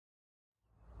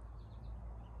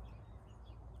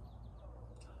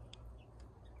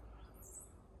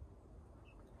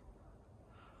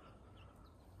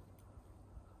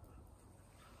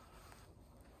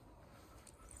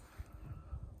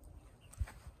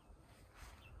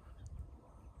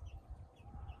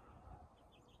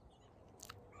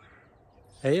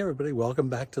Hey everybody, welcome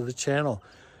back to the channel.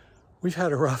 We've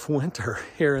had a rough winter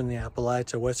here in the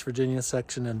Appalachia, West Virginia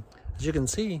section, and as you can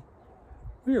see,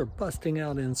 we are busting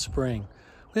out in spring.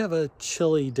 We have a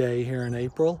chilly day here in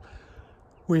April.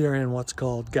 We are in what's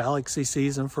called galaxy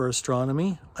season for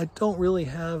astronomy. I don't really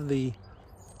have the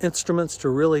instruments to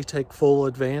really take full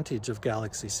advantage of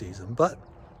galaxy season, but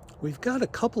we've got a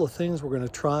couple of things we're going to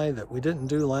try that we didn't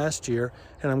do last year,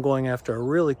 and I'm going after a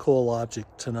really cool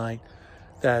object tonight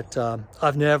that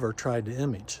I've never tried to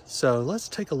image. So let's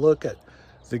take a look at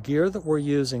the gear that we're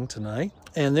using tonight,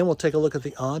 and then we'll take a look at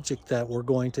the object that we're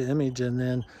going to image, and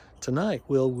then tonight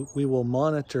we will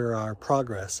monitor our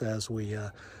progress as we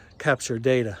capture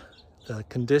data. The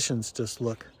conditions just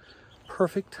look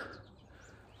perfect.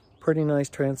 Pretty nice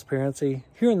transparency.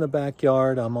 Here in the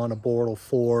backyard, I'm on a Bortle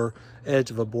 4, edge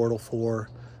of a Bortle 4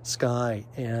 sky,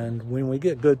 and when we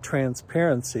get good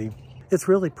transparency, it's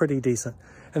really pretty decent.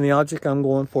 And the object I'm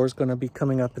going for is going to be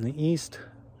coming up in the east.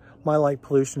 My light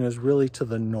pollution is really to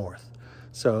the north.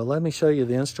 So let me show you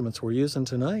the instruments we're using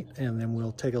tonight, and then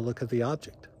we'll take a look at the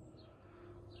object.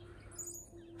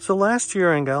 So last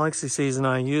year in galaxy season,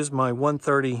 I used my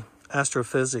 130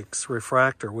 Astro-Physics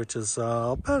refractor, which is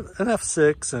about an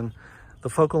f6, and the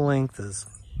focal length is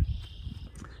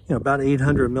about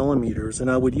 800 millimeters, and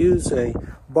I would use a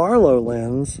Barlow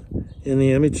lens in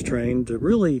the image train to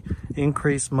really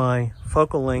increase my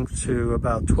focal length to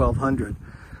about 1200.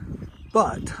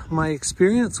 But my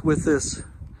experience with this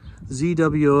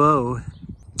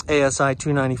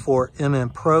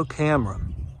ZWOASI294MM PRO camera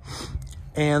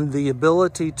and the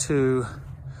ability to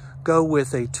go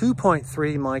with a 2.3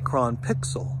 micron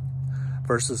pixel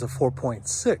versus a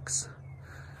 4.6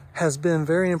 has been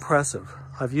very impressive.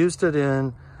 I've used it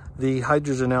in the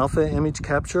hydrogen alpha image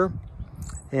capture,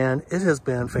 and it has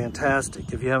been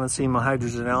fantastic. If you haven't seen my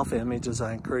hydrogen alpha images,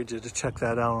 I encourage you to check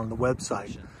that out on the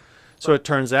website. So it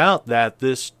turns out that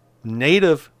this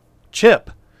native chip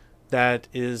that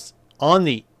is on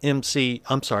the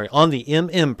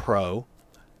MM Pro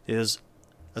is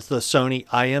the Sony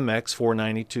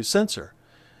IMX492 sensor,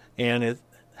 and it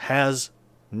has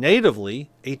natively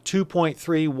a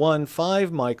 2.315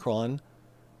 micron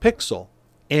pixel.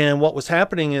 And what was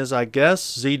happening is, I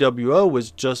guess ZWO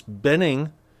was just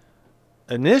binning,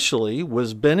 initially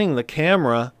was binning the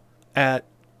camera at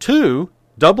 2,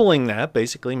 doubling that,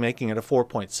 basically making it a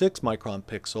 4.6 micron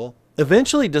pixel.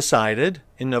 Eventually decided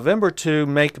in November to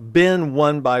make bin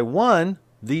 1 by 1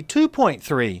 the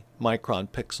 2.3 micron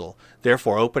pixel,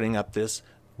 therefore opening up this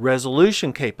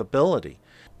resolution capability.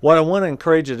 What I want to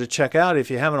encourage you to check out,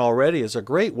 if you haven't already, is a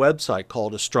great website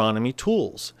called Astronomy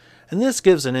Tools. And this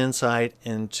gives an insight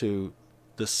into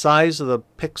the size of the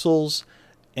pixels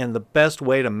and the best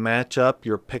way to match up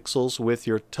your pixels with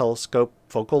your telescope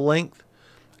focal length,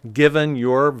 given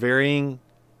your varying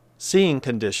seeing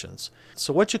conditions.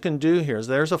 So what you can do here is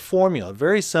there's a formula,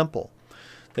 very simple,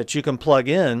 that you can plug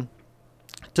in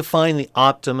to find the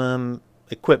optimum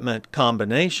equipment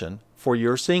combination for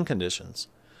your seeing conditions.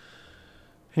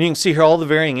 And you can see here all the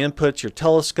varying inputs, your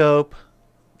telescope.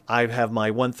 I have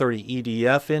my 130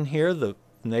 EDF in here, the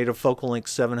native focal length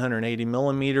 780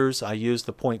 millimeters. I use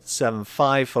the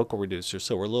 0.75 focal reducer,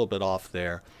 so we're a little bit off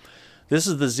there. This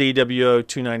is the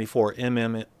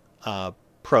ZWO294MM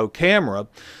Pro camera.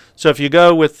 So if you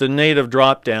go with the native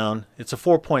drop down, it's a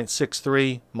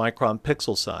 4.63 micron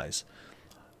pixel size,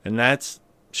 and that's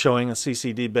showing a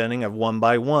CCD bending of 1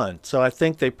 by 1. So I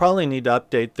think they probably need to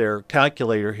update their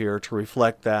calculator here to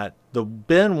reflect that. The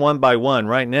bin 1 by 1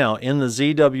 right now in the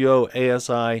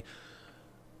ZWO-ASI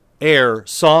Air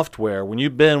software, when you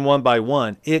bin 1 by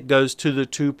 1, it goes to the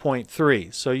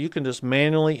 2.3. So you can just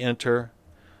manually enter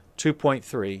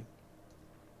 2.3.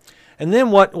 And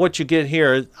then what you get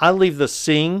here, I leave the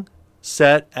seeing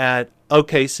set at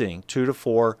OK seeing, 2 to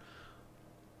 4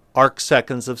 arc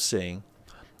seconds of seeing.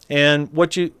 And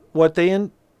what they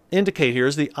indicate here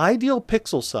is the ideal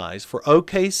pixel size for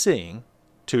OK seeing,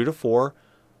 2 to 4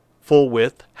 full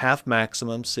width, half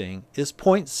maximum seeing, is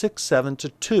 0.67 to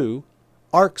 2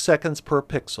 arc seconds per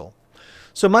pixel.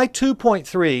 So my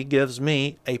 2.3 gives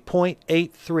me a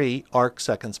 0.83 arc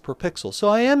seconds per pixel. So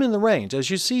I am in the range. As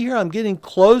you see here, I'm getting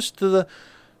close to the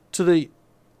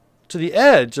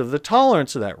edge of the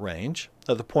tolerance of that range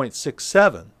of the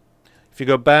 0.67. If you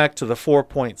go back to the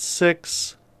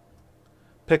 4.6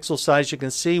 pixel size, you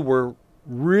can see we're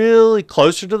really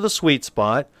closer to the sweet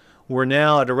spot. We're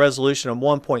now at a resolution of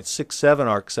 1.67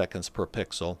 arc seconds per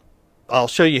pixel. I'll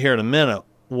show you here in a minute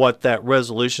what that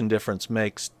resolution difference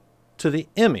makes to the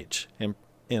image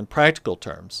in practical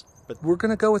terms. But we're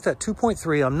going to go with that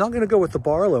 2.3. I'm not going to go with the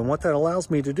Barlow, and what that allows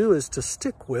me to do is to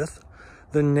stick with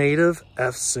the native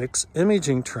F6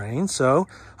 imaging train, so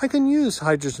I can use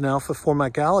hydrogen alpha for my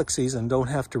galaxies and don't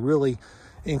have to really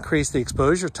increase the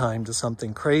exposure time to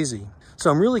something crazy. So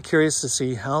I'm really curious to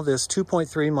see how this 2.3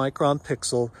 micron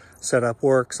pixel setup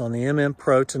works on the MM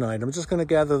Pro tonight. I'm just going to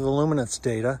gather the luminance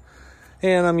data,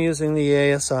 and I'm using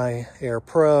the ASI Air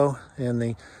Pro and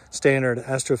the standard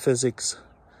Astro-Physics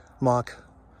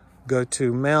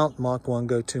Mach1GTO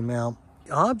mount.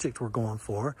 The object we're going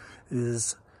for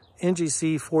is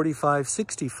NGC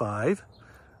 4565,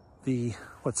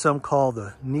 what some call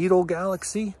the needle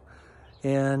galaxy.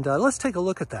 And let's take a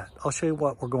look at that. I'll show you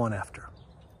what we're going after.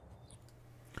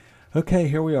 Okay,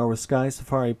 here we are with Sky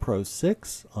Safari Pro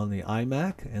 6 on the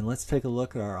iMac, and let's take a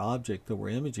look at our object that we're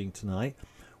imaging tonight.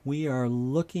 We are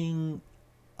looking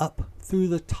up through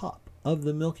the top of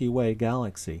the Milky Way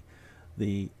galaxy.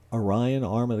 The Orion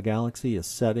arm of the galaxy is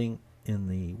setting in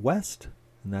the west,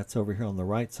 and that's over here on the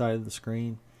right side of the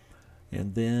screen.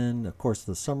 And then, of course,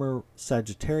 the summer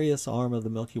Sagittarius arm of the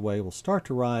Milky Way will start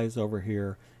to rise over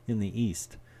here in the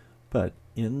east. But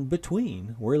in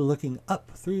between, we're looking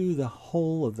up through the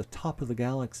whole of the top of the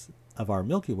galaxy, of our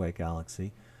Milky Way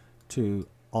galaxy, to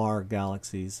our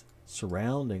galaxies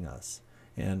surrounding us.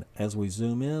 And as we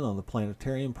zoom in on the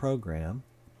planetarium program,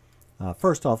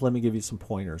 first off, let me give you some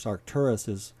pointers. Arcturus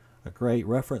is a great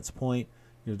reference point.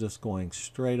 You're just going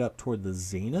straight up toward the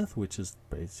zenith, which is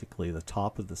basically the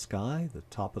top of the sky, the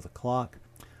top of the clock.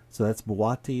 So that's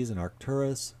Boötes and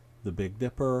Arcturus, the Big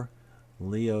Dipper,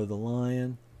 Leo the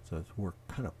Lion. So we're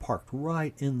kind of parked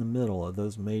right in the middle of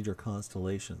those major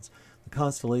constellations. The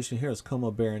constellation here is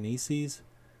Coma Berenices,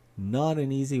 not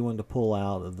an easy one to pull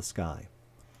out of the sky.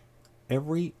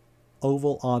 Every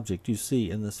oval object you see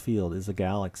in this field is a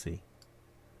galaxy.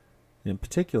 In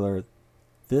particular,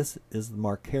 this is the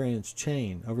Markarian's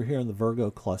chain. Over here in the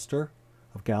Virgo cluster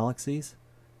of galaxies,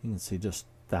 you can see just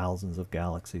thousands of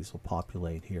galaxies will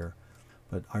populate here.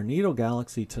 But our needle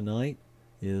galaxy tonight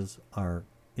is our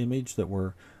image that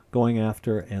we're going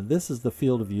after, and this is the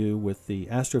field of view with the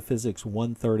Astro-Physics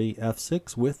 130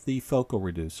 f6 with the focal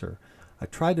reducer. I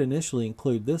tried to initially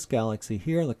include this galaxy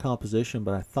here in the composition,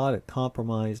 but I thought it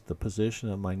compromised the position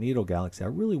of my needle galaxy. I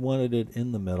really wanted it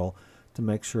in the middle to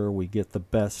make sure we get the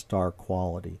best star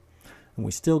quality. And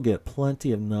we still get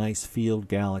plenty of nice field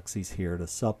galaxies here to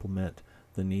supplement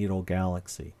the needle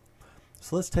galaxy.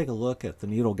 So let's take a look at the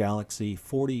needle galaxy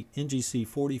NGC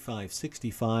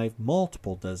 4565,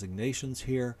 multiple designations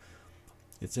here.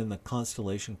 It's in the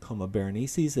constellation Coma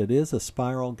Berenices. It is a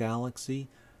spiral galaxy,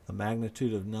 a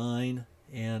magnitude of 9,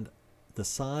 and the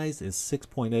size is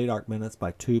 6.8 arc minutes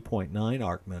by 2.9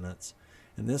 arc minutes.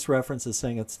 And this reference is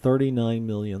saying it's 39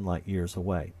 million light years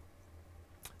away.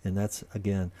 And that's,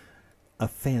 again, a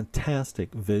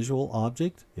fantastic visual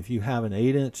object. If you have an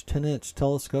 8-inch, 10-inch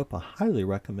telescope, I highly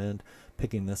recommend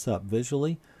picking this up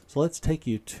visually. So let's take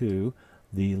you to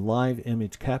the live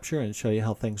image capture and show you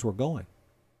how things were going.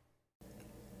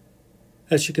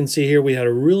 As you can see here, we had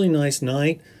a really nice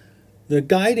night. The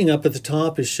guiding up at the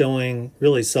top is showing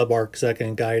really sub-arc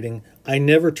second guiding. I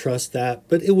never trust that,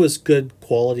 but it was good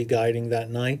quality guiding that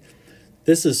night.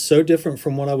 This is so different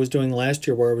from what I was doing last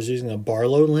year where I was using a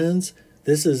Barlow lens.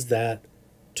 This is that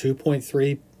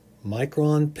 2.3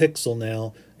 micron pixel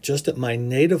now, just at my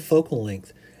native focal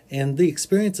length. And the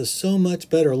experience is so much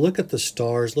better. Look at the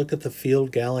stars, look at the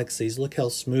field galaxies, look how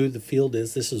smooth the field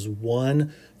is. This is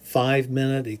 1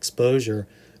 5-minute exposure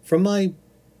from my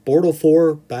Bortle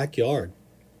 4 backyard.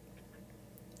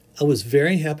 I was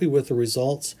very happy with the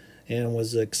results and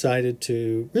was excited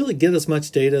to really get as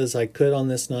much data as I could on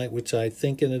this night, which I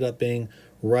think ended up being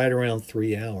right around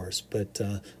 3 hours. But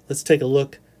let's take a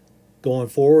look going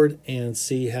forward and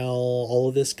see how all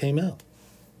of this came out.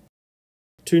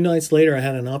 2 nights later, I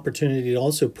had an opportunity to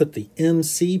also put the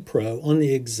MC Pro on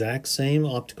the exact same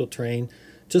optical train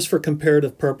just for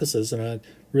comparative purposes, and I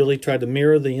really tried to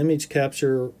mirror the image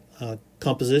capture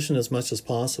composition as much as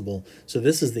possible. So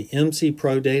this is the MC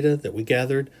Pro data that we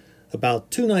gathered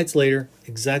about 2 nights later,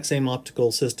 exact same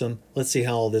optical system. Let's see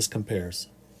how all this compares.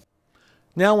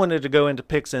 Now I wanted to go into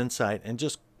Pix Insight and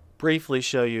just briefly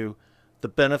show you the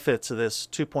benefits of this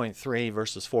 2.3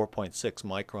 versus 4.6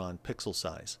 micron pixel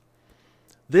size.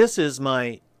 This is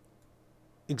my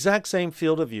exact same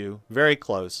field of view, very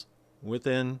close,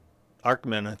 within arc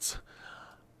minutes,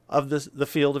 of the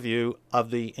field of view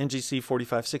of the NGC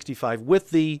 4565 with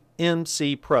the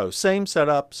MC Pro. Same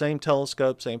setup, same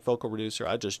telescope, same focal reducer.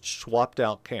 I just swapped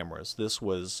out cameras. This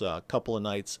was a couple of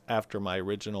nights after my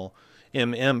original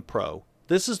MM Pro.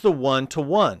 This is the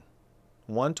one-to-one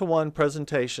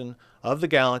presentation of the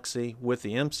Galaxy with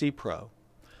the MC Pro.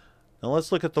 Now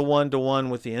let's look at the one-to-one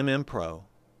with the MM Pro.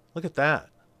 Look at that.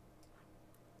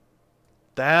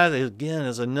 that, again,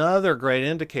 is another great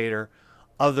indicator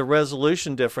of the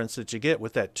resolution difference that you get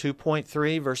with that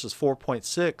 2.3 versus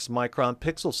 4.6 micron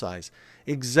pixel size.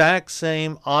 Exact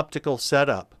same optical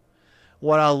setup.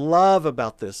 What I love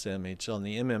about this image on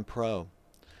the MM Pro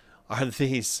are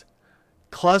these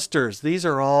clusters. These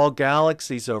are all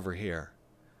galaxies over here.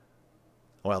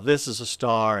 Well, this is a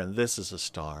star and this is a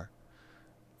star.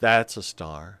 That's a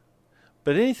star.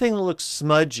 But anything that looks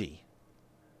smudgy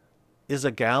is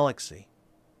a galaxy.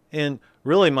 And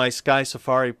really, my Sky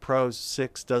Safari Pro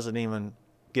 6 doesn't even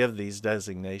give these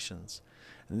designations.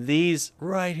 These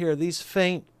right here, these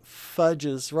faint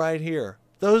fudges right here,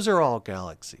 those are all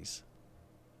galaxies.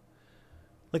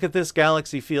 Look at this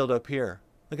galaxy field up here.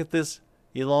 Look at this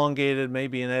elongated,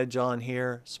 maybe an edge on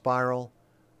here, spiral.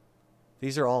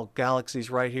 These are all galaxies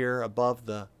right here above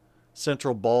the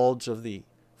central bulge of the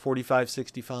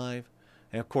 4565.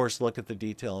 And of course, look at the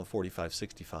detail in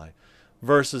 4565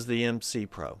 versus the MC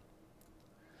Pro.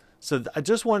 So I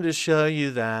just wanted to show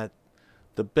you that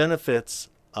the benefits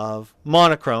of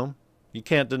monochrome, you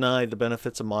can't deny the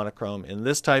benefits of monochrome in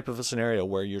this type of a scenario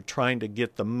where you're trying to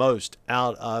get the most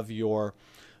out of your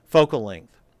focal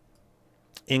length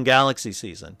in galaxy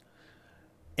season.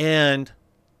 And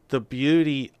the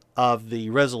beauty of the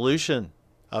resolution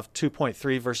of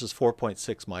 2.3 versus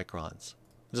 4.6 microns.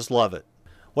 Just love it.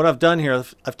 What I've done here,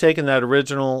 I've taken that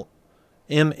original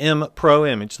MM Pro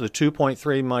image, the 2.3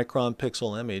 micron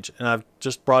pixel image, and I've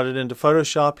just brought it into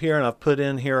Photoshop here, and I've put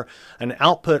in here an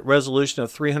output resolution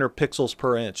of 300 pixels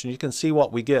per inch. And you can see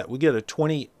what we get. We get a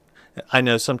 20, I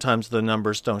know sometimes the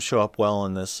numbers don't show up well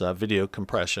in this video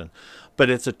compression, but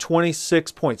it's a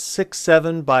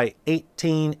 26.67 by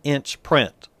 18 inch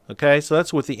print. Okay, so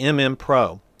that's with the MM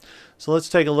Pro. So let's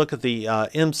take a look at the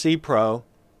MC Pro.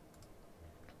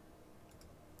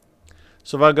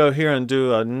 So if I go here and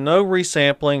do a no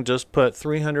resampling, just put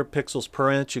 300 pixels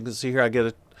per inch, you can see here I get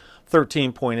a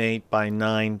 13.8 by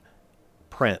 9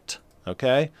 print.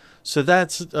 Okay, so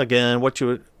that's again what you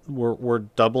would, we're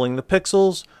doubling the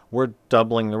pixels, we're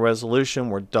doubling the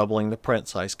resolution, we're doubling the print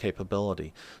size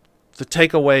capability. The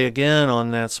takeaway again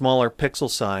on that smaller pixel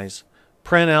size,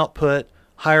 print output,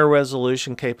 higher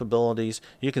resolution capabilities.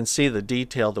 You can see the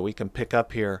detail that we can pick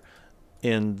up here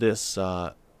in this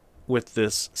with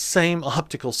this same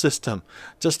optical system,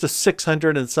 just a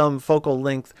 600 and some focal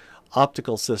length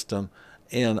optical system.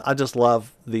 And I just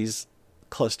love these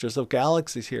clusters of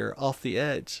galaxies here off the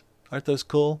edge. Aren't those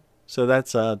cool? So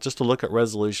that's just a look at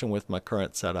resolution with my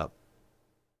current setup.